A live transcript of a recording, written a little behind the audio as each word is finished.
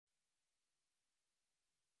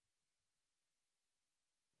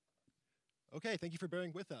Okay, thank you for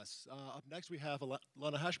bearing with us. Up next, we have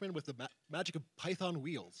Elana Hashman with the magic of Python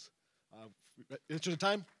wheels. Interest of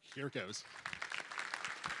time, here it goes.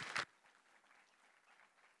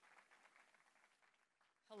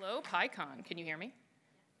 Hello, PyCon. Can you hear me?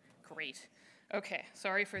 Great. Okay,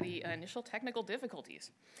 sorry for the initial technical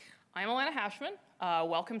difficulties. I'm Elana Hashman.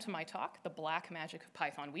 Welcome to my talk, The Black Magic of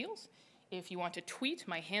Python Wheels. If you want to tweet,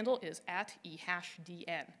 my handle is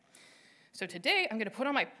 @ehashdn. So today, I'm going to put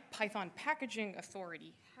on my Python packaging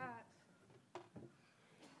authority hat.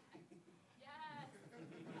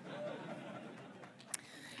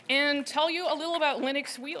 And tell you a little about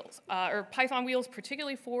Linux wheels, or Python wheels,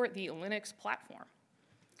 particularly for the Linux platform.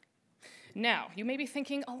 Now, you may be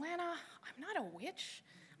thinking, Elana, I'm not a witch.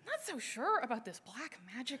 I'm not so sure about this black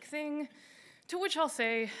magic thing. To which I'll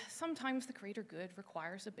say, sometimes the greater good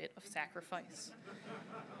requires a bit of sacrifice.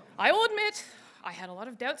 I will admit, I had a lot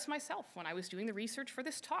of doubts myself when I was doing the research for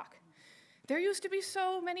this talk. There used to be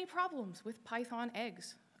so many problems with Python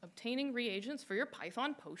eggs. Obtaining reagents for your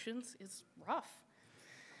Python potions is rough.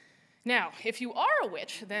 Now, if you are a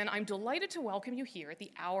witch, then I'm delighted to welcome you here at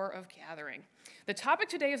the Hour of Gathering. The topic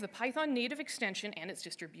today is the Python native extension and its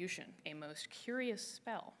distribution, a most curious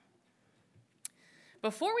spell.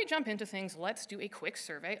 Before we jump into things, let's do a quick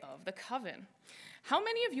survey of the Coven. How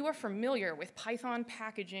many of you are familiar with Python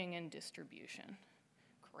packaging and distribution?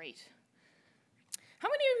 Great. How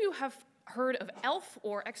many of you have heard of ELF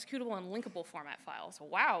or executable and linkable format files?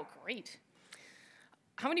 Wow, great.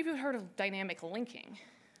 How many of you have heard of dynamic linking?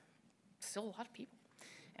 Still a lot of people.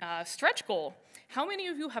 Stretch goal. How many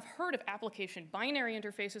of you have heard of application binary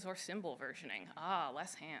interfaces or symbol versioning?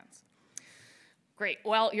 Less hands. Great.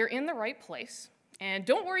 Well, you're in the right place. And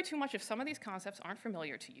don't worry too much if some of these concepts aren't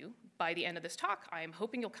familiar to you. By the end of this talk, I'm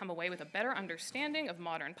hoping you'll come away with a better understanding of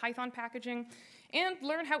modern Python packaging and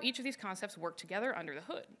learn how each of these concepts work together under the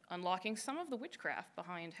hood, unlocking some of the witchcraft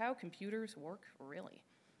behind how computers work really.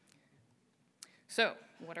 So,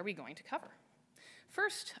 what are we going to cover?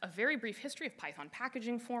 First, a very brief history of Python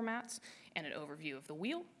packaging formats and an overview of the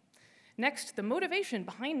wheel. Next, the motivation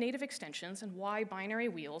behind native extensions and why binary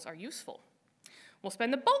wheels are useful. We'll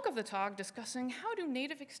spend the bulk of the talk discussing how do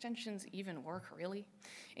native extensions even work, really,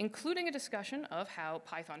 including a discussion of how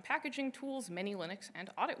Python packaging tools, manylinux,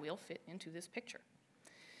 and audit wheel fit into this picture.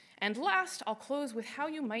 And last, I'll close with how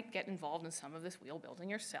you might get involved in some of this wheel building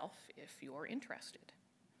yourself if you're interested.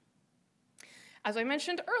 As I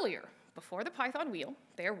mentioned earlier, before the Python wheel,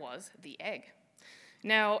 there was the egg.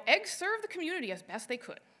 Now, eggs served the community as best they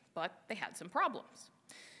could, but they had some problems.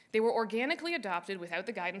 They were organically adopted without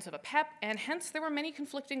the guidance of a PEP, and hence there were many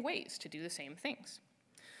conflicting ways to do the same things.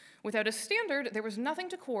 Without a standard, there was nothing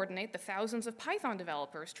to coordinate the thousands of Python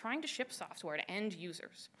developers trying to ship software to end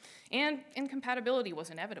users, and incompatibility was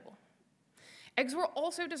inevitable. Eggs were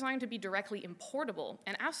also designed to be directly importable,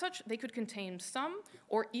 and as such, they could contain some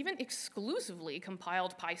or even exclusively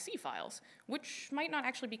compiled PyC files, which might not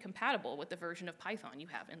actually be compatible with the version of Python you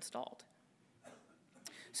have installed.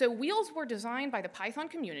 So wheels were designed by the Python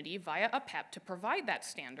community via a PEP to provide that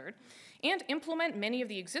standard and implement many of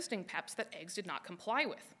the existing PEPs that eggs did not comply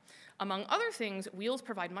with. Among other things, wheels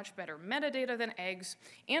provide much better metadata than eggs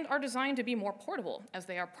and are designed to be more portable, as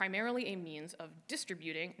they are primarily a means of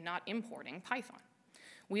distributing, not importing, Python.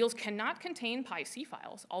 Wheels cannot contain PyC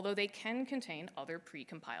files, although they can contain other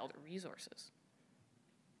pre-compiled resources.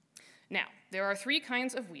 Now, there are three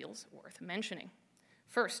kinds of wheels worth mentioning.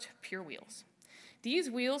 First, pure wheels.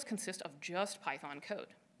 These wheels consist of just Python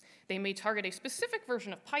code. They may target a specific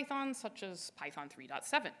version of Python, such as Python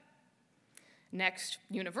 3.7. Next,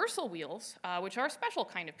 universal wheels, which are a special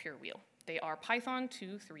kind of pure wheel. They are Python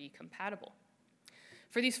 2.3 compatible.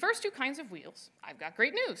 For these first two kinds of wheels, I've got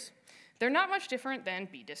great news. They're not much different than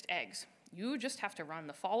bdist eggs. You just have to run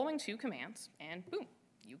the following two commands, and boom,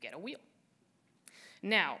 you get a wheel.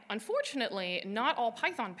 Now, unfortunately, not all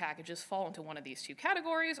Python packages fall into one of these two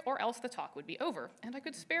categories, or else the talk would be over, and I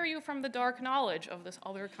could spare you from the dark knowledge of this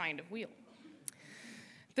other kind of wheel.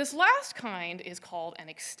 This last kind is called an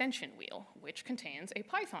extension wheel, which contains a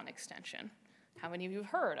Python extension. How many of you have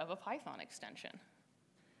heard of a Python extension?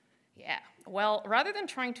 Yeah, well, rather than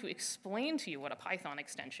trying to explain to you what a Python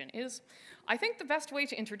extension is, I think the best way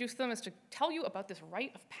to introduce them is to tell you about this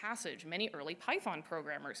rite of passage many early Python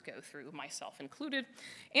programmers go through, myself included,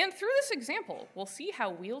 and through this example, we'll see how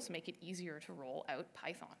wheels make it easier to roll out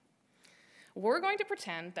Python. We're going to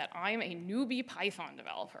pretend that I'm a newbie Python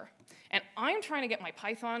developer, and I'm trying to get my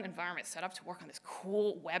Python environment set up to work on this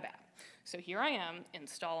cool web app. So here I am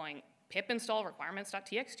installing pip install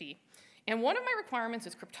requirements.txt, and one of my requirements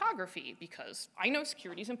is cryptography because I know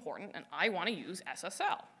security is important and I want to use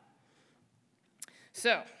SSL.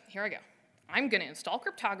 So here I go. I'm going to install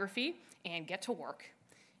cryptography and get to work.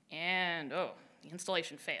 And, oh, the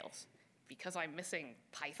installation fails because I'm missing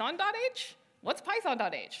python.h? What's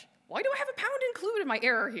python.h? Why do I have a pound include in my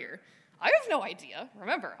error here? I have no idea.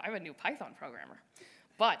 Remember, I'm a new Python programmer.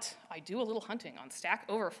 But I do a little hunting on Stack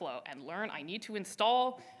Overflow and learn I need to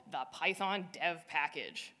install the Python dev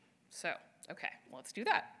package. So, okay, let's do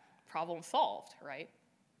that. Problem solved, right?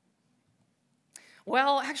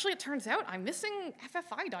 Well, actually, it turns out I'm missing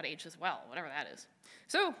ffi.h as well, whatever that is.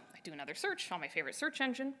 So I do another search on my favorite search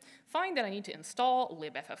engine, find that I need to install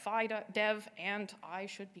libffi.dev, and I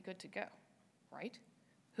should be good to go, right?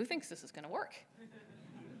 Who thinks this is going to work?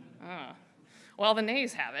 Well, the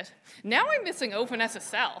nays have it. Now I'm missing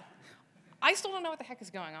OpenSSL. I still don't know what the heck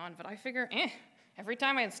is going on, but I figure, every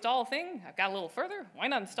time I install a thing, I've got a little further, why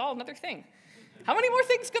not install another thing? How many more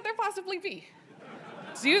things could there possibly be?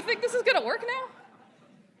 Do you think this is going to work now?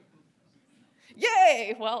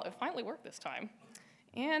 Yay! Well, it finally worked this time.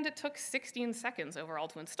 And it took 16 seconds overall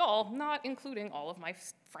to install, not including all of my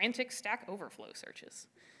frantic Stack Overflow searches.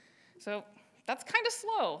 So that's kind of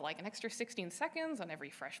slow, like an extra 16 seconds on every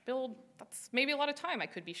fresh build. That's maybe a lot of time I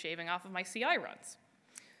could be shaving off of my CI runs.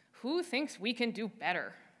 Who thinks we can do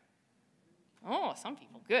better? Oh, some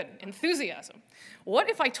people. Good. Enthusiasm. What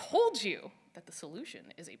if I told you that the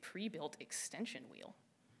solution is a pre-built extension wheel?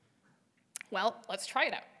 Well, let's try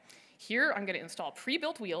it out. Here, I'm going to install a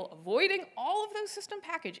pre-built wheel, avoiding all of those system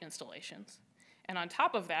package installations. And on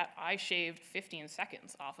top of that, I shaved 15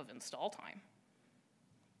 seconds off of install time.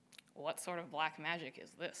 What sort of black magic is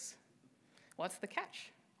this? What's the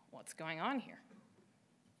catch? What's going on here?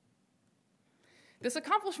 This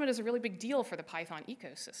accomplishment is a really big deal for the Python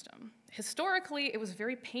ecosystem. Historically, it was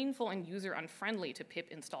very painful and user-unfriendly to pip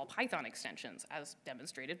install Python extensions, as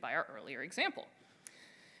demonstrated by our earlier example.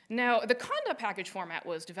 Now, the conda package format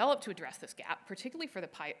was developed to address this gap, particularly for the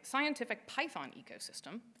scientific Python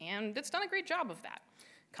ecosystem, and it's done a great job of that.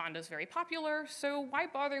 Conda is very popular, so why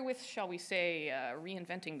bother with, shall we say,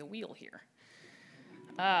 reinventing the wheel here?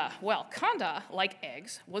 Well, conda, like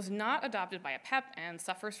eggs, was not adopted by a PEP and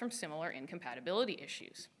suffers from similar incompatibility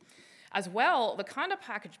issues. As well, the conda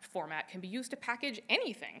package format can be used to package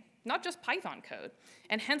anything, not just Python code,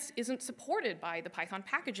 and hence isn't supported by the Python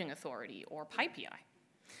Packaging Authority, or PyPI.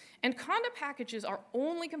 And conda packages are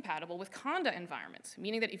only compatible with conda environments,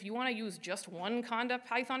 meaning that if you want to use just one conda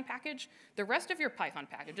Python package, the rest of your Python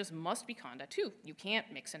packages must be conda too. You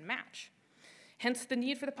can't mix and match. Hence the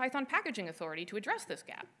need for the Python Packaging Authority to address this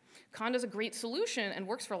gap. Conda is a great solution and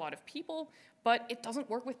works for a lot of people, but it doesn't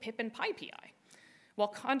work with pip and PyPI.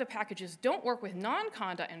 While conda packages don't work with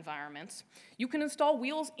non-conda environments, you can install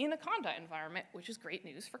wheels in a conda environment, which is great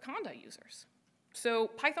news for conda users. So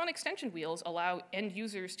Python extension wheels allow end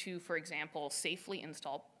users to, for example, safely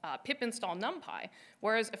install pip install NumPy,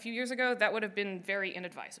 whereas a few years ago that would have been very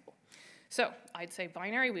inadvisable. So I'd say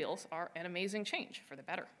binary wheels are an amazing change for the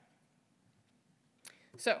better.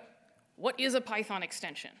 So what is a Python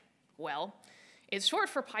extension? Well, it's short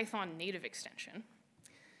for Python native extension.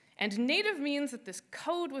 And native means that this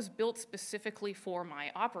code was built specifically for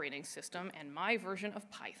my operating system and my version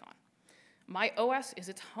of Python. My OS is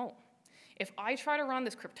its home. If I try to run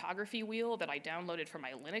this cryptography wheel that I downloaded from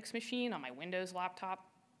my Linux machine on my Windows laptop,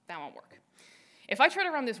 that won't work. If I try to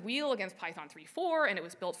run this wheel against Python 3.4 and it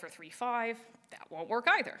was built for 3.5, that won't work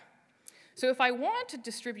either. So if I want to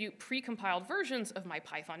distribute pre-compiled versions of my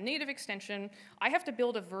Python native extension, I have to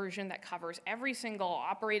build a version that covers every single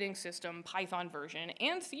operating system, Python version,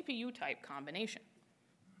 and CPU type combination.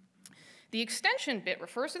 The extension bit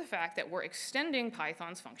refers to the fact that we're extending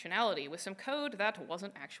Python's functionality with some code that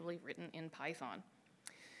wasn't actually written in Python.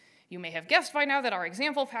 You may have guessed by now that our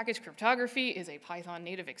example package cryptography is a Python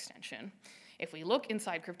native extension. If we look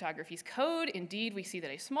inside cryptography's code, indeed we see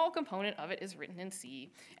that a small component of it is written in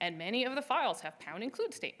C, and many of the files have pound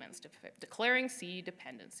include statements declaring C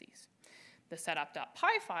dependencies. The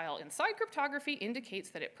setup.py file inside cryptography indicates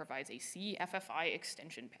that it provides a CFFI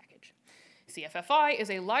extension package. CFFI is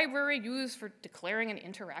a library used for declaring and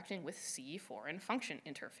interacting with C foreign function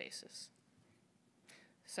interfaces.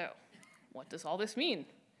 So, what does all this mean?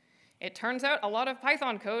 It turns out a lot of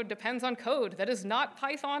Python code depends on code that is not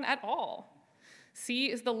Python at all.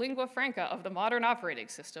 C is the lingua franca of the modern operating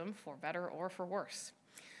system, for better or for worse.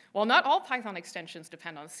 While not all Python extensions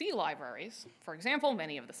depend on C libraries, for example,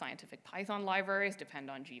 many of the scientific Python libraries depend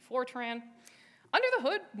on G-Fortran, under the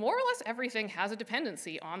hood, more or less everything has a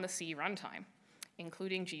dependency on the C runtime,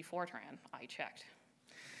 including G-Fortran, I checked.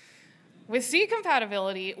 With C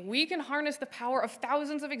compatibility, we can harness the power of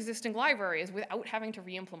thousands of existing libraries without having to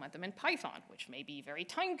re-implement them in Python, which may be very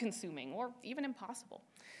time-consuming or even impossible.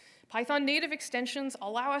 Python native extensions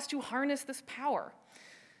allow us to harness this power.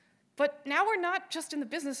 But now we're not just in the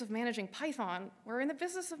business of managing Python, we're in the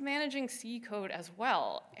business of managing C code as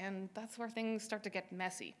well, and that's where things start to get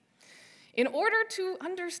messy. In order to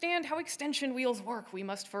understand how extension wheels work, we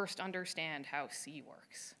must first understand how C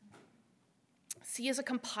works. C is a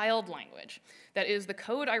compiled language. That is, the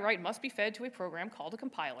code I write must be fed to a program called a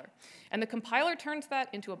compiler, and the compiler turns that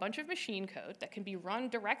into a bunch of machine code that can be run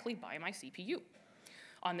directly by my CPU.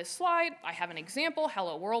 On this slide, I have an example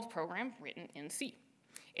Hello World program written in C.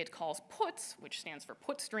 It calls puts, which stands for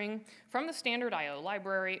put string, from the standard I/O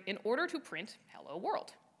library in order to print Hello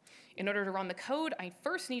World. In order to run the code, I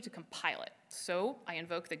first need to compile it. So I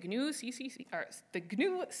invoke the GNU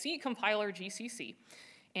C compiler GCC,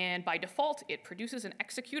 and by default, it produces an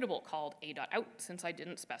executable called a.out, since I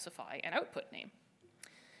didn't specify an output name.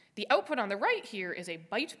 The output on the right here is a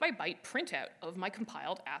byte-by-byte printout of my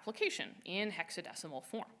compiled application in hexadecimal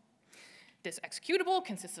form. This executable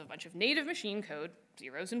consists of a bunch of native machine code,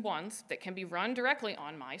 zeros and ones, that can be run directly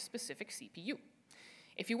on my specific CPU.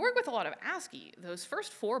 If you work with a lot of ASCII, those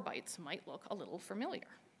first 4 bytes might look a little familiar.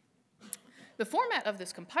 The format of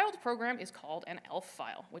this compiled program is called an ELF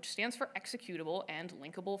file, which stands for executable and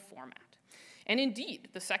linkable format. And indeed,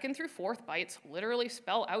 the 2nd through 4th bytes literally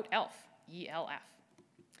spell out ELF, E-L-F.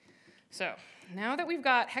 So now that we've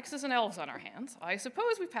got hexes and elves on our hands, I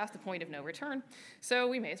suppose we've passed the point of no return, so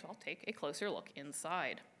we may as well take a closer look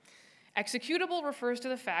inside. Executable refers to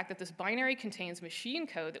the fact that this binary contains machine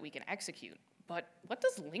code that we can execute. But what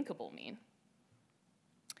does linkable mean?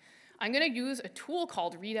 I'm going to use a tool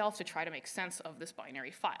called readelf to try to make sense of this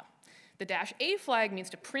binary file. The -A flag means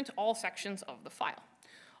to print all sections of the file.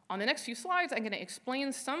 On the next few slides, I'm going to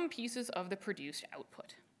explain some pieces of the produced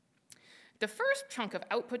output. The first chunk of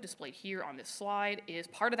output displayed here on this slide is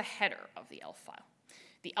part of the header of the ELF file.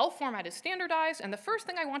 The ELF format is standardized, and the first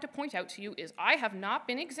thing I want to point out to you is I have not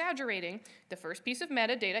been exaggerating. The first piece of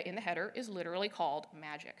metadata in the header is literally called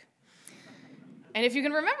magic. And if you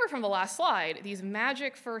can remember from the last slide, these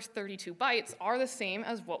magic first 32 bytes are the same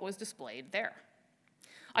as what was displayed there.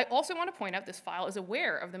 I also want to point out this file is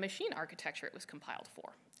aware of the machine architecture it was compiled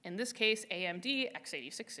for. In this case, AMD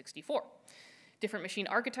x86-64. Different machine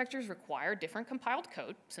architectures require different compiled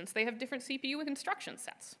code since they have different CPU instruction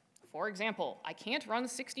sets. For example, I can't run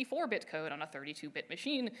 64-bit code on a 32-bit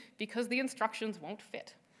machine because the instructions won't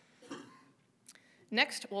fit.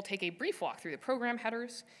 Next, we'll take a brief walk through the program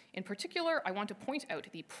headers. In particular, I want to point out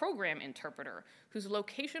the program interpreter, whose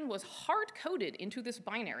location was hard-coded into this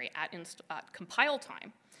binary at compile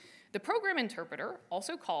time. The program interpreter,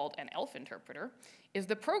 also called an ELF interpreter, is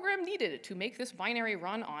the program needed to make this binary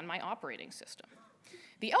run on my operating system.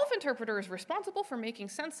 The ELF interpreter is responsible for making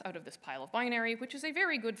sense out of this pile of binary, which is a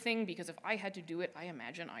very good thing because if I had to do it, I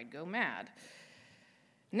imagine I'd go mad.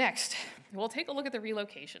 Next, we'll take a look at the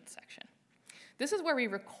relocation section. This is where we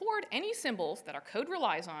record any symbols that our code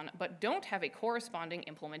relies on but don't have a corresponding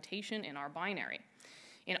implementation in our binary.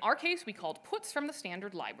 In our case, we called puts from the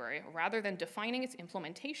standard library rather than defining its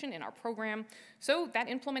implementation in our program, so that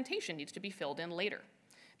implementation needs to be filled in later.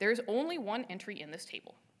 There is only one entry in this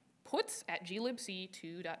table, puts at glibc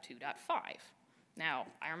 2.2.5. Now,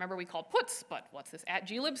 I remember we called puts, but what's this at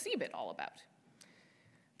glibc bit all about?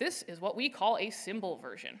 This is what we call a symbol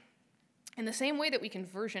version. In the same way that we can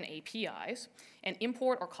version APIs and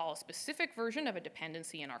import or call a specific version of a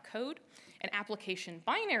dependency in our code, an application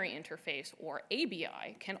binary interface, or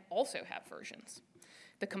ABI, can also have versions.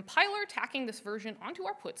 The compiler tacking this version onto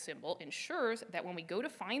our put symbol ensures that when we go to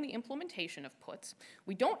find the implementation of puts,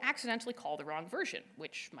 we don't accidentally call the wrong version,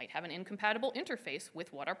 which might have an incompatible interface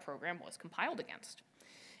with what our program was compiled against.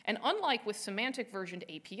 And unlike with semantic versioned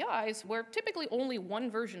APIs, where typically only one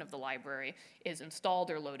version of the library is installed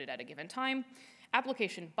or loaded at a given time,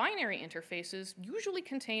 application binary interfaces usually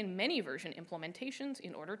contain many version implementations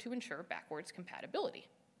in order to ensure backwards compatibility.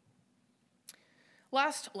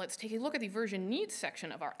 Last, let's take a look at the version needs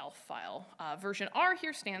section of our ELF file. Version R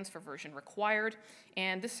here stands for version required,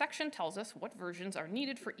 and this section tells us what versions are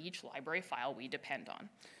needed for each library file we depend on.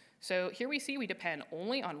 So here we see we depend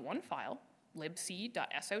only on one file,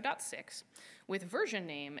 libc.so.6, with version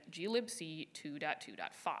name glibc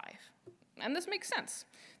 2.2.5. And this makes sense.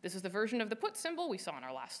 This is the version of the put symbol we saw in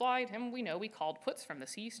our last slide, and we know we called puts from the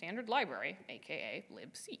C standard library, aka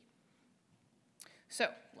libc. So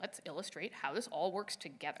let's illustrate how this all works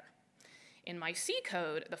together. In my C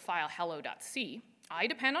code, the file hello.c, I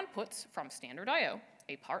depend on puts from standard I/O,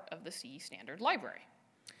 a part of the C standard library.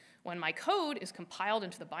 When my code is compiled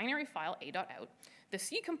into the binary file a.out, the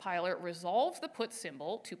C compiler resolves the put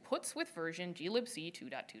symbol to puts with version glibc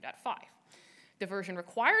 2.2.5. The version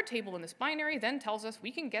required table in this binary then tells us we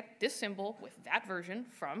can get this symbol with that version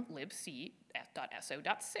from libc.so.6.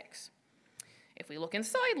 If we look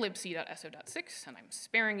inside libc.so.6, and I'm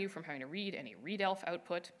sparing you from having to read any readelf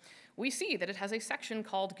output, we see that it has a section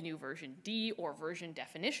called GNU version D, or version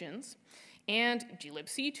definitions, and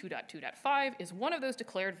glibc 2.2.5 is one of those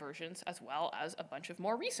declared versions, as well as a bunch of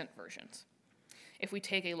more recent versions. If we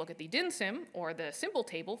take a look at the DINSym, or the symbol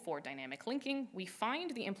table for dynamic linking, we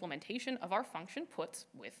find the implementation of our function puts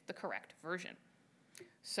with the correct version.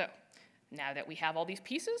 So, now that we have all these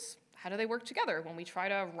pieces, how do they work together when we try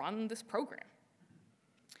to run this program?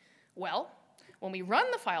 Well, when we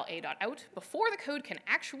run the file a.out, before the code can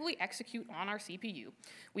actually execute on our CPU,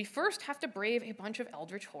 we first have to brave a bunch of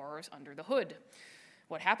eldritch horrors under the hood.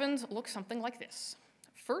 What happens looks something like this.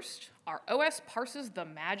 First, our OS parses the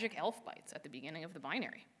magic elf bytes at the beginning of the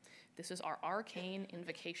binary. This is our arcane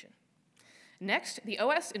invocation. Next, the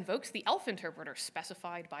OS invokes the elf interpreter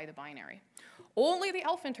specified by the binary. Only the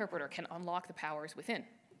elf interpreter can unlock the powers within.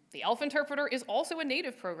 The elf interpreter is also a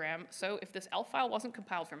native program, so if this elf file wasn't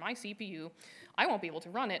compiled for my CPU, I won't be able to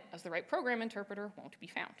run it, as the right program interpreter won't be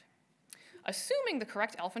found. Assuming the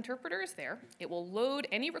correct elf interpreter is there, it will load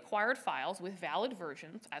any required files with valid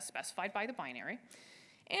versions as specified by the binary,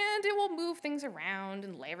 and it will move things around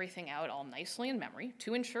and lay everything out all nicely in memory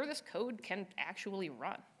to ensure this code can actually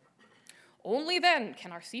run. Only then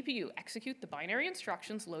can our CPU execute the binary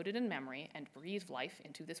instructions loaded in memory and breathe life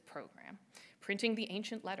into this program, printing the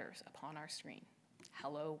ancient letters upon our screen.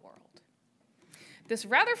 Hello, world. This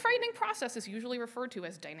rather frightening process is usually referred to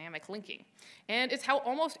as dynamic linking, and it's how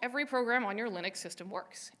almost every program on your Linux system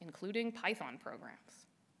works, including Python programs.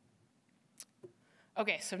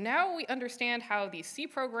 Okay, so now we understand how these C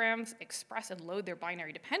programs express and load their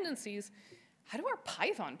binary dependencies. How do our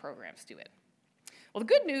Python programs do it? Well, the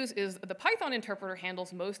good news is the Python interpreter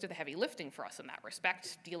handles most of the heavy lifting for us in that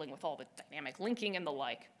respect, dealing with all the dynamic linking and the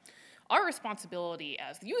like. Our responsibility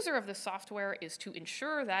as the user of this software is to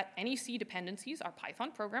ensure that any C dependencies our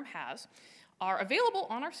Python program has are available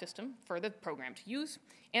on our system for the program to use,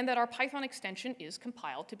 and that our Python extension is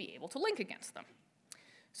compiled to be able to link against them.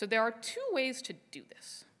 So there are two ways to do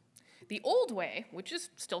this. The old way, which is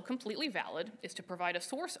still completely valid, is to provide a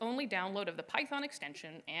source-only download of the Python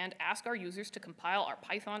extension and ask our users to compile our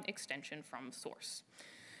Python extension from source.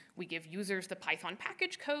 We give users the Python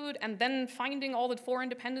package code, and then finding all the foreign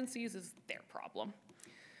dependencies is their problem.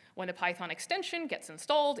 When the Python extension gets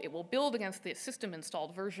installed, it will build against the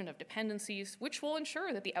system-installed version of dependencies, which will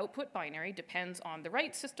ensure that the output binary depends on the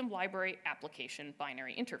right system library application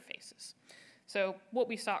binary interfaces. So what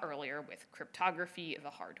we saw earlier with cryptography the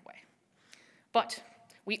hard way. But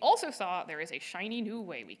we also saw there is a shiny new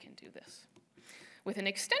way we can do this. With an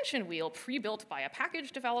extension wheel pre-built by a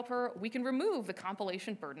package developer, we can remove the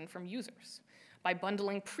compilation burden from users. By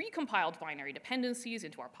bundling pre-compiled binary dependencies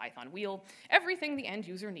into our Python wheel, everything the end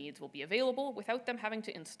user needs will be available without them having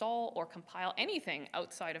to install or compile anything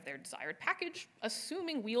outside of their desired package,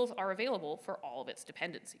 assuming wheels are available for all of its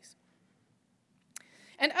dependencies.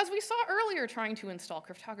 And as we saw earlier trying to install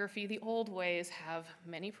cryptography, the old ways have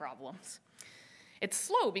many problems. It's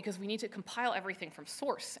slow because we need to compile everything from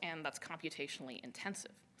source, and that's computationally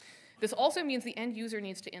intensive. This also means the end user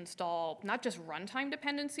needs to install not just runtime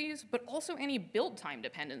dependencies, but also any build time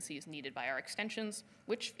dependencies needed by our extensions,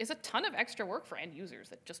 which is a ton of extra work for end users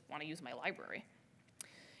that just want to use my library.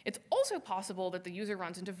 It's also possible that the user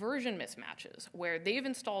runs into version mismatches, where they've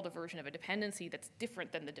installed a version of a dependency that's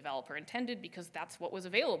different than the developer intended because that's what was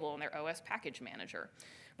available in their OS package manager,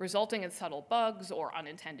 resulting in subtle bugs or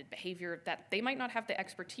unintended behavior that they might not have the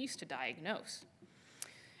expertise to diagnose.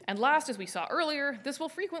 And last, as we saw earlier, this will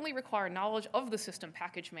frequently require knowledge of the system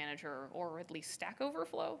package manager, or at least Stack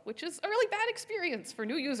Overflow, which is a really bad experience for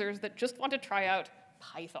new users that just want to try out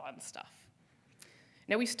Python stuff.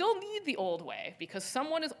 Now, we still need the old way, because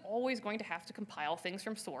someone is always going to have to compile things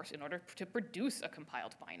from source in order to produce a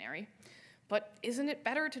compiled binary. But isn't it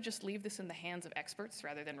better to just leave this in the hands of experts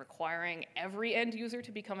rather than requiring every end user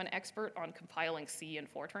to become an expert on compiling C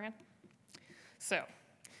and Fortran? So,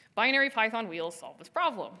 binary Python wheels solve this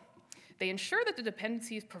problem. They ensure that the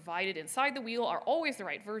dependencies provided inside the wheel are always the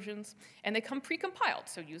right versions, and they come pre-compiled,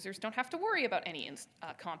 so users don't have to worry about any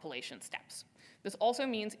compilation steps. This also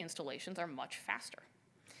means installations are much faster.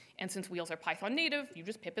 And since wheels are Python native, you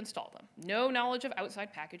just pip install them. No knowledge of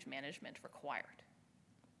outside package management required.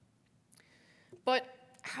 But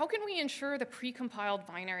how can we ensure the pre-compiled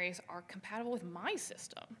binaries are compatible with my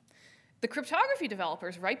system? The cryptography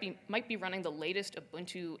developers might be running the latest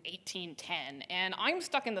Ubuntu 18.10, and I'm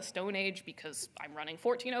stuck in the Stone Age because I'm running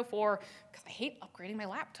 14.04 because I hate upgrading my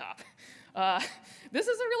laptop. This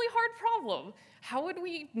is a really hard problem. How would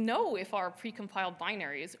we know if our precompiled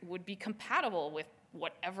binaries would be compatible with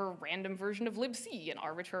whatever random version of libc an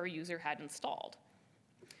arbitrary user had installed?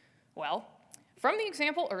 Well, from the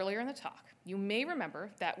example earlier in the talk, you may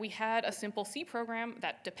remember that we had a simple C program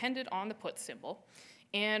that depended on the put symbol,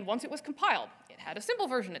 and once it was compiled, it had a symbol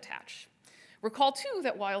version attached. Recall, too,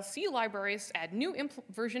 that while C libraries add new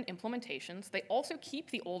version implementations, they also keep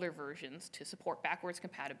the older versions to support backwards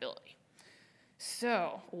compatibility.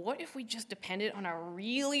 So what if we just depended on a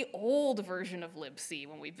really old version of libc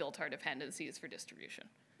when we built our dependencies for distribution?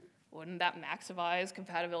 Wouldn't that maximize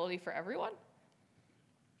compatibility for everyone?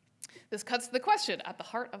 This cuts to the question at the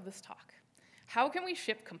heart of this talk. How can we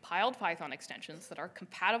ship compiled Python extensions that are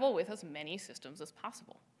compatible with as many systems as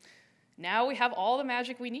possible? Now we have all the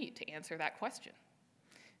magic we need to answer that question.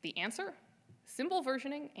 The answer? Symbol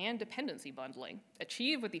versioning and dependency bundling,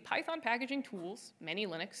 achieved with the Python packaging tools,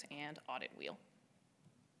 manylinux, and audit wheel.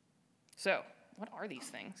 So, what are these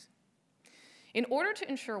things? In order to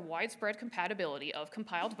ensure widespread compatibility of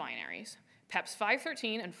compiled binaries, PEPs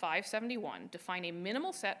 513 and 571 define a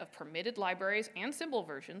minimal set of permitted libraries and symbol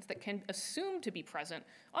versions that can assume to be present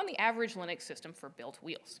on the average Linux system for built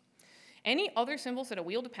wheels. Any other symbols that a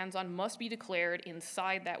wheel depends on must be declared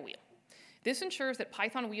inside that wheel. This ensures that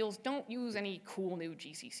Python wheels don't use any cool new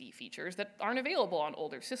GCC features that aren't available on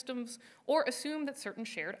older systems, or assume that certain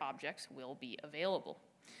shared objects will be available.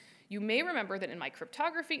 You may remember that in my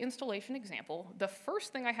cryptography installation example, the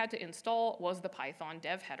first thing I had to install was the Python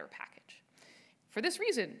dev header package. For this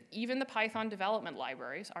reason, even the Python development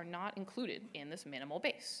libraries are not included in this minimal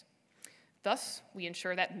base. Thus, we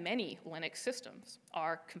ensure that many Linux systems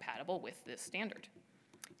are compatible with this standard,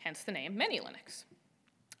 hence the name manylinux.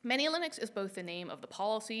 Manylinux is both the name of the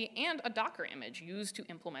policy and a Docker image used to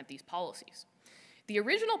implement these policies. The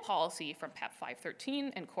original policy from PEP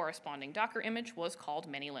 513 and corresponding Docker image was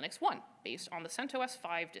called manylinux 1, based on the CentOS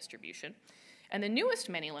 5 distribution, and the newest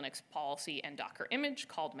manylinux policy and Docker image,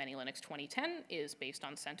 called manylinux 2010, is based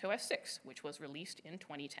on CentOS 6, which was released in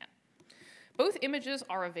 2010. Both images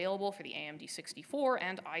are available for the AMD 64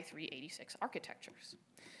 and i386 architectures.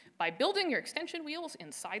 By building your extension wheels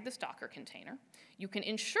inside this Docker container, you can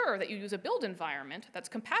ensure that you use a build environment that's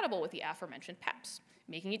compatible with the aforementioned PEPs,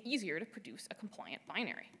 making it easier to produce a compliant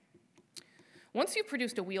binary. Once you've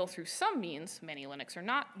produced a wheel through some means, manylinux or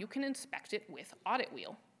not, you can inspect it with audit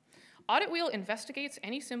wheel. Audit wheel investigates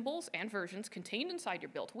any symbols and versions contained inside your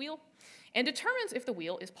built wheel and determines if the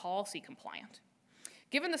wheel is policy compliant.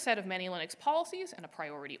 Given the set of manylinux policies and a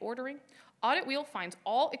priority ordering, audit wheel finds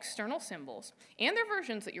all external symbols and their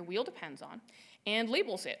versions that your wheel depends on and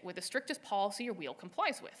labels it with the strictest policy your wheel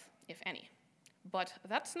complies with, if any. But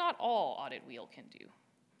that's not all audit wheel can do.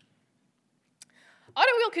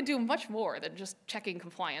 Audit wheel can do much more than just checking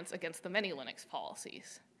compliance against the manylinux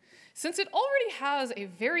policies. Since it already has a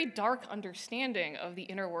very dark understanding of the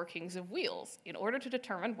inner workings of wheels in order to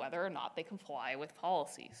determine whether or not they comply with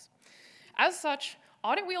policies. As such,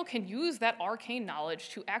 audit wheel can use that arcane knowledge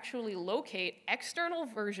to actually locate external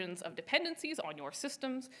versions of dependencies on your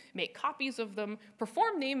systems, make copies of them,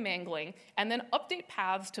 perform name mangling, and then update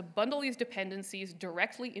paths to bundle these dependencies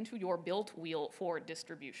directly into your built wheel for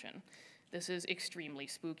distribution. This is extremely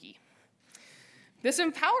spooky. This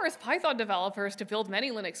empowers Python developers to build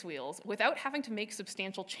manylinux wheels without having to make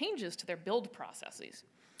substantial changes to their build processes.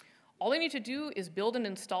 All they need to do is build and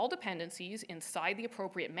install dependencies inside the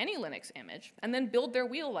appropriate manylinux image, and then build their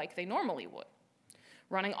wheel like they normally would.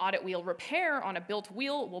 Running audit wheel repair on a built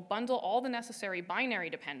wheel will bundle all the necessary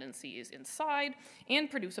binary dependencies inside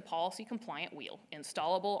and produce a policy-compliant wheel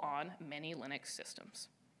installable on manylinux systems.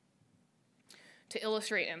 To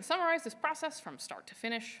illustrate and summarize this process from start to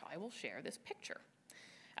finish, I will share this picture.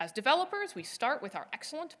 As developers, we start with our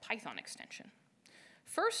excellent Python extension.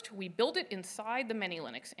 First, we build it inside the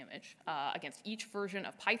manylinux image against each version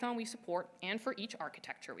of Python we support and for each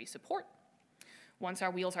architecture we support. Once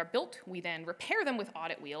our wheels are built, we then repair them with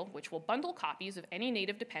audit wheel, which will bundle copies of any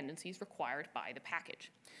native dependencies required by the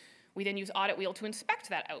package. We then use audit wheel to inspect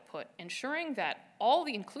that output, ensuring that all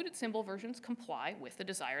the included symbol versions comply with the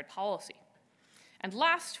desired policy. And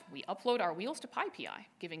last, we upload our wheels to PyPI,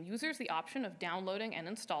 giving users the option of downloading and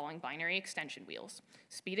installing binary extension wheels,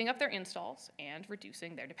 speeding up their installs and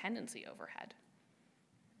reducing their dependency overhead.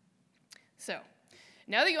 So,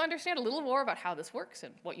 now that you understand a little more about how this works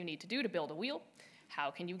and what you need to do to build a wheel,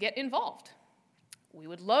 how can you get involved? We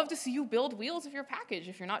would love to see you build wheels of your package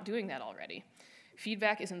if you're not doing that already.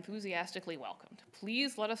 Feedback is enthusiastically welcomed.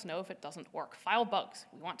 Please let us know if it doesn't work. File bugs.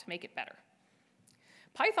 We want to make it better.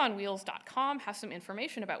 Pythonwheels.com has some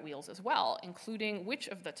information about wheels as well, including which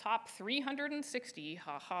of the top 360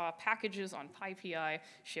 packages on PyPI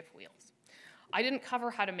ship wheels. I didn't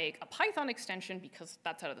cover how to make a Python extension because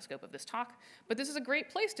that's out of the scope of this talk, but this is a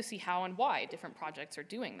great place to see how and why different projects are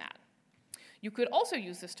doing that. You could also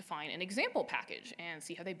use this to find an example package and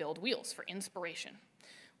see how they build wheels for inspiration.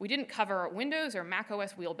 We didn't cover Windows or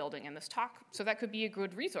macOS wheel building in this talk, so that could be a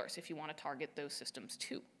good resource if you want to target those systems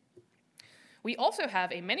too. We also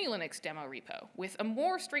have a manylinux demo repo with a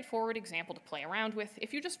more straightforward example to play around with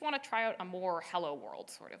if you just want to try out a more hello world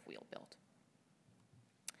sort of wheel build.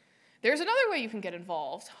 There's another way you can get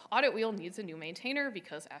involved. Audit Wheel needs a new maintainer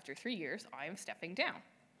because after 3 years, I am stepping down.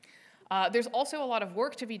 There's also a lot of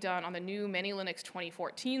work to be done on the new manylinux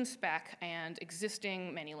 2014 spec and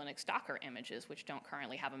existing manylinux Docker images, which don't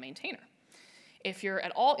currently have a maintainer. If you're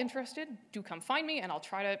at all interested, do come find me, and I'll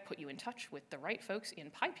try to put you in touch with the right folks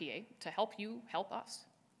in PyPA to help you help us.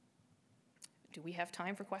 Do we have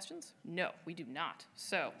time for questions? No, we do not.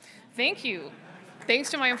 So, thank you. Thanks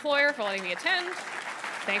to my employer for letting me attend.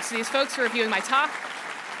 Thanks to these folks for reviewing my talk.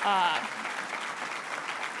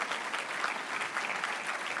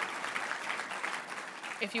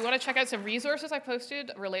 If you want to check out some resources I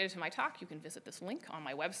posted related to my talk, you can visit this link on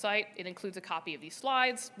my website. It includes a copy of these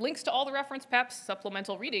slides, links to all the reference PEPs,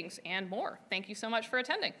 supplemental readings, and more. Thank you so much for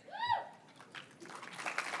attending.